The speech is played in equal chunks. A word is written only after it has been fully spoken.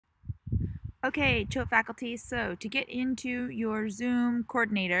Okay, Choate faculty, so to get into your Zoom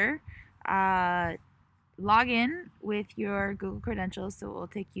coordinator, log in with your Google credentials. So it will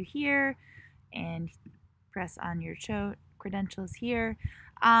take you here and press on your Choate credentials here.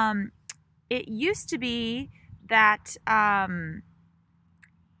 It used to be that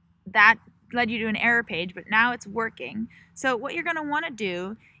that led you to an error page, but now it's working. So what you're going to want to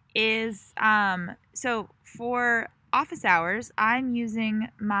do is, so for office hours, I'm using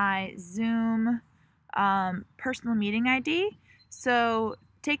my Zoom personal meeting ID. So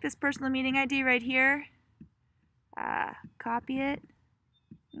take this personal meeting ID right here, copy it,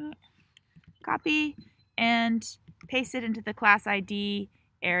 copy, and paste it into the class ID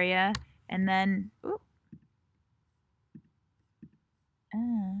area, and then,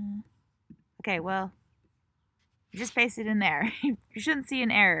 okay, well, just paste it in there. You shouldn't see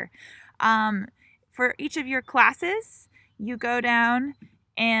an error. For each of your classes, you go down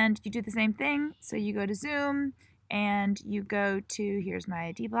and you do the same thing. So you go to Zoom and you go to, here's my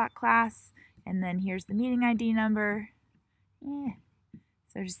ID block class, and then here's the meeting ID number.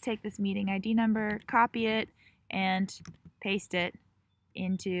 So just take this meeting ID number, copy it, and paste it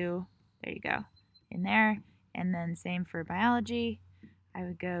into, there you go, in there. And then same for biology. I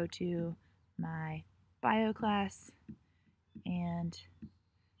would go to my bio class and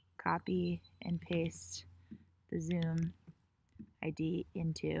copy and paste the Zoom ID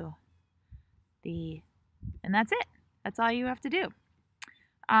into and that's it. That's all you have to do.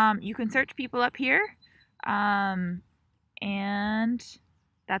 You can search people up here, and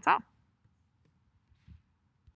that's all.